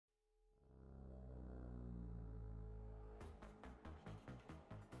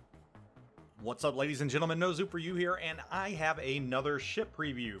What's up, ladies and gentlemen? NoZoupForYou here, and I have another ship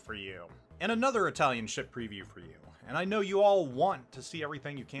preview for you. And another Italian ship preview for you. And I know you all want to see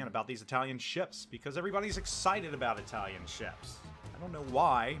everything you can about these Italian ships, because everybody's excited about Italian ships. I don't know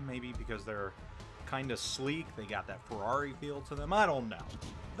why, maybe because they're kind of sleek, they got that Ferrari feel to them, I don't know.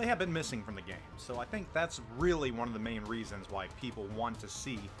 They have been missing from the game, so I think that's really one of the main reasons why people want to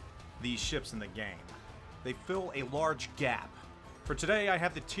see these ships in the game. They fill a large gap. For today, I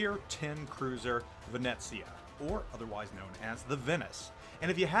have the Tier 10 cruiser Venezia, or otherwise known as the Venice. And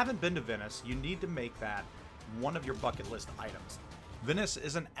if you haven't been to Venice, you need to make that one of your bucket list items. Venice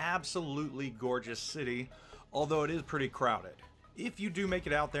is an absolutely gorgeous city, although it is pretty crowded. If you do make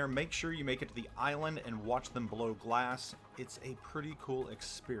it out there, make sure you make it to the island and watch them blow glass. It's a pretty cool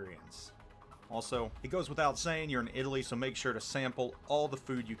experience. Also, it goes without saying you're in Italy, so make sure to sample all the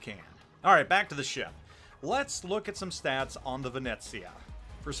food you can. Alright, back to the ship. Let's look at some stats on the Venezia.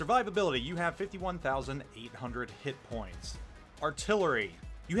 For survivability, you have 51,800 hit points. Artillery,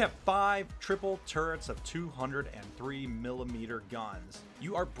 you have 5 triple turrets of 203mm guns.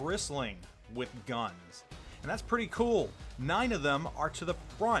 You are bristling with guns, and that's pretty cool. 9 of them are to the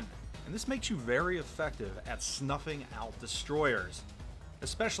front, and this makes you very effective at snuffing out destroyers,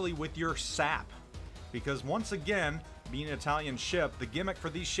 especially with your sap. Because once again, being an Italian ship, the gimmick for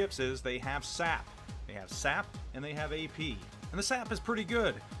these ships is they have sap. They have sap and they have AP. And the sap is pretty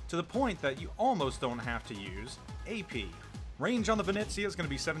good, to the point that you almost don't have to use AP. Range on the Venezia is going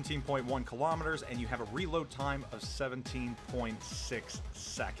to be 17.1 kilometers, and you have a reload time of 17.6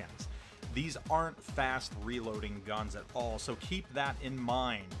 seconds. These aren't fast reloading guns at all, so keep that in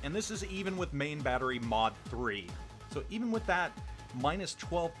mind. And this is even with main battery mod 3. So even with that minus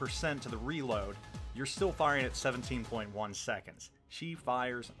 12% to the reload, you're still firing at 17.1 seconds. She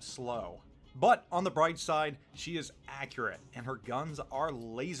fires slow. But on the bright side, she is accurate, and her guns are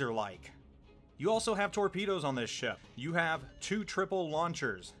laser-like. You also have torpedoes on this ship. You have 2 triple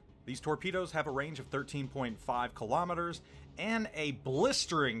launchers. These torpedoes have a range of 13.5 kilometers and a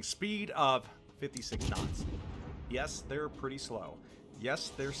blistering speed of 56 knots. Yes, they're pretty slow.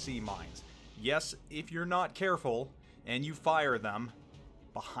 Yes, they're sea mines. Yes, if you're not careful and you fire them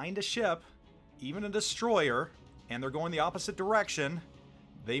behind a ship, even a destroyer, and they're going the opposite direction,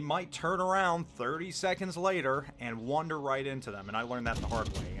 they might turn around 30 seconds later and wander right into them. And I learned that the hard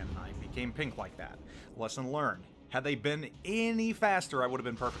way, and I became pink like that. Lesson learned. Had they been any faster, I would have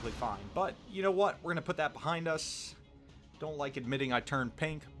been perfectly fine. But you know what? We're going to put that behind us. Don't like admitting I turned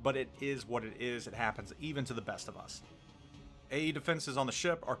pink, but it is what it is. It happens even to the best of us. AE defenses on the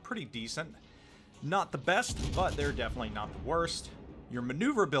ship are pretty decent. Not the best, but they're definitely not the worst. Your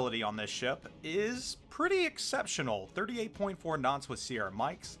maneuverability on this ship is pretty exceptional, 38.4 knots with Sierra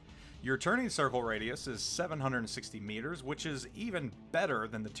mics. Your turning circle radius is 760 meters, which is even better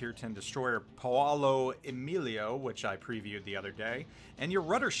than the Tier 10 destroyer Paolo Emilio, which I previewed the other day. And your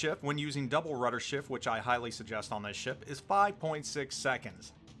rudder shift, when using double rudder shift, which I highly suggest on this ship, is 5.6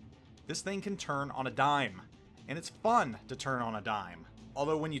 seconds. This thing can turn on a dime, and it's fun to turn on a dime.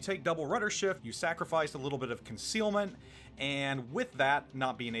 Although when you take double rudder shift, you sacrifice a little bit of concealment, and with that,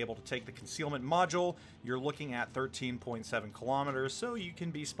 not being able to take the concealment module, you're looking at 13.7 kilometers, so you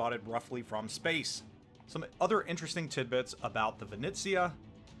can be spotted roughly from space. Some other interesting tidbits about the Venezia: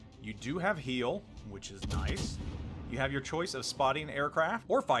 you do have heal, which is nice. You have your choice of spotting aircraft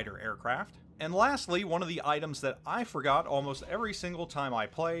or fighter aircraft. And lastly, one of the items that I forgot almost every single time I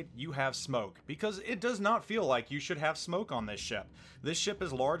played, you have smoke, because it does not feel like you should have smoke on this ship. This ship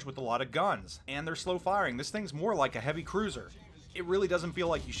is large with a lot of guns, and they're slow firing. This thing's more like a heavy cruiser. It really doesn't feel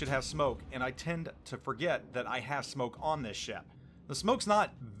like you should have smoke, and I tend to forget that I have smoke on this ship. The smoke's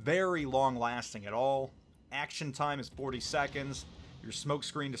not very long lasting at all. Action time is 40 seconds. Your smoke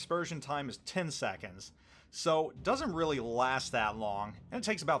screen dispersion time is 10 seconds. So it doesn't really last that long, and it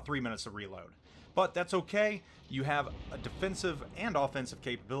takes about 3 minutes to reload. But that's okay. You have a defensive and offensive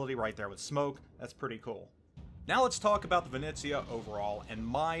capability right there with smoke. That's pretty cool. Now let's talk about the Venezia overall and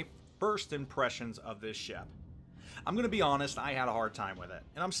my first impressions of this ship. I'm going to be honest, I had a hard time with it,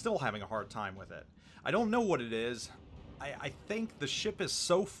 and I'm still having a hard time with it. I don't know what it is. I think the ship is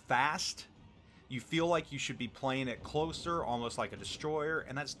so fast, you feel like you should be playing it closer, almost like a destroyer,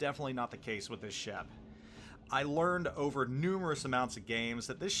 and that's definitely not the case with this ship. I learned over numerous amounts of games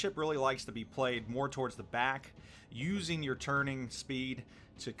that this ship really likes to be played more towards the back, using your turning speed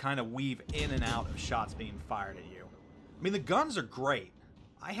to kind of weave in and out of shots being fired at you. I mean, the guns are great.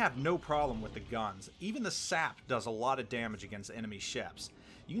 I have no problem with the guns. Even the sap does a lot of damage against enemy ships.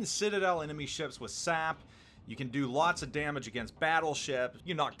 You can citadel enemy ships with sap. You can do lots of damage against battleships.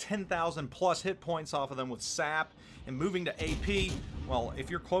 You knock 10,000 plus hit points off of them with sap. And moving to AP, well, if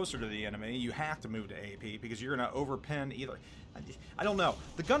you're closer to the enemy, you have to move to AP because you're going to overpin either. I don't know.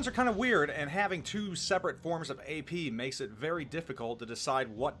 The guns are kind of weird, and having two separate forms of AP makes it very difficult to decide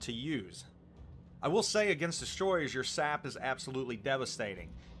what to use. I will say against destroyers, your sap is absolutely devastating.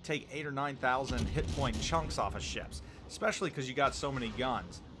 Take 8,000 or 9,000 hit point chunks off of ships, especially because you got so many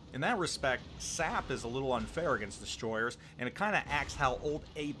guns. In that respect, sap is a little unfair against destroyers, and it kind of acts how old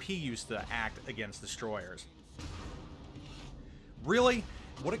AP used to act against destroyers. Really,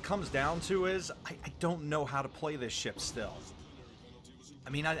 what it comes down to is, I don't know how to play this ship still. I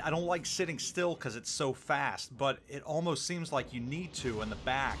mean, I don't like sitting still because it's so fast, but it almost seems like you need to in the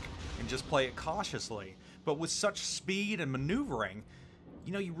back and just play it cautiously. But with such speed and maneuvering,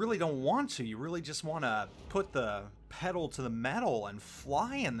 you know, you really don't want to. You really just want to put the pedal to the metal and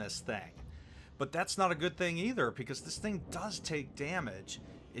fly in this thing. But that's not a good thing either, because this thing does take damage.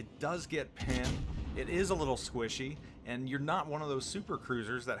 It does get pinned. It is a little squishy, and you're not one of those super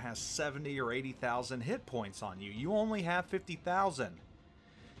cruisers that has 70 or 80,000 hit points on you. You only have 50,000.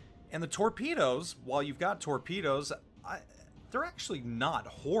 And the torpedoes, while you've got torpedoes, they're actually not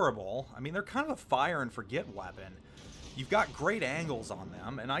horrible. I mean, they're kind of a fire and forget weapon. You've got great angles on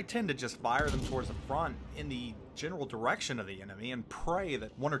them, and I tend to just fire them towards the front in the general direction of the enemy and pray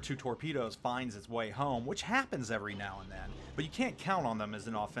that one or two torpedoes finds its way home, which happens every now and then, but you can't count on them as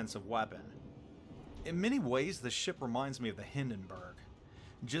an offensive weapon. In many ways, the ship reminds me of the Hindenburg,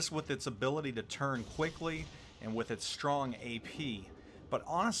 just with its ability to turn quickly and with its strong AP. But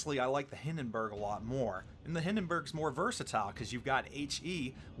honestly, I like the Hindenburg a lot more. And the Hindenburg's more versatile because you've got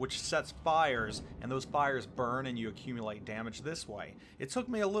HE, which sets fires, and those fires burn and you accumulate damage this way. It took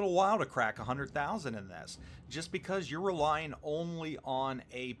me a little while to crack 100,000 in this, just because you're relying only on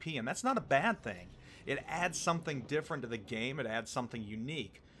AP, and that's not a bad thing. It adds something different to the game, it adds something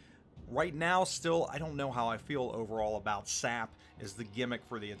unique. Right now, still, I don't know how I feel overall about SAP as the gimmick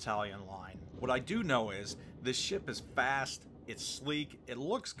for the Italian line. What I do know is, this ship is fast, it's sleek, it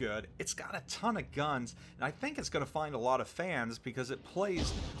looks good, it's got a ton of guns, and I think it's going to find a lot of fans because it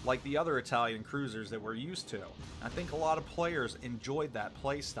plays like the other Italian cruisers that we're used to. I think a lot of players enjoyed that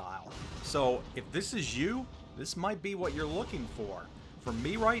play style. So if this is you, this might be what you're looking for. For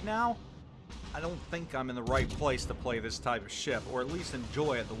me right now, I don't think I'm in the right place to play this type of ship, or at least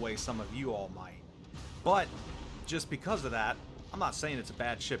enjoy it the way some of you all might. But just because of that, I'm not saying it's a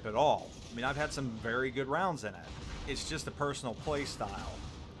bad ship at all. I mean, I've had some very good rounds in it. It's just a personal play style.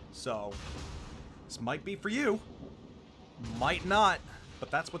 So, this might be for you. Might not. But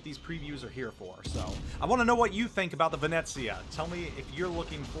that's what these previews are here for. So, I want to know what you think about the Venezia. Tell me if you're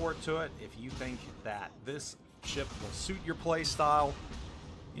looking forward to it. If you think that this ship will suit your play style.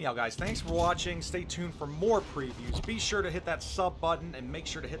 Anyhow, guys, thanks for watching. Stay tuned for more previews. Be sure to hit that sub button and make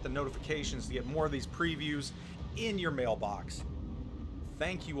sure to hit the notifications to get more of these previews in your mailbox.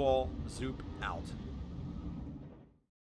 Thank you all. Zoop out.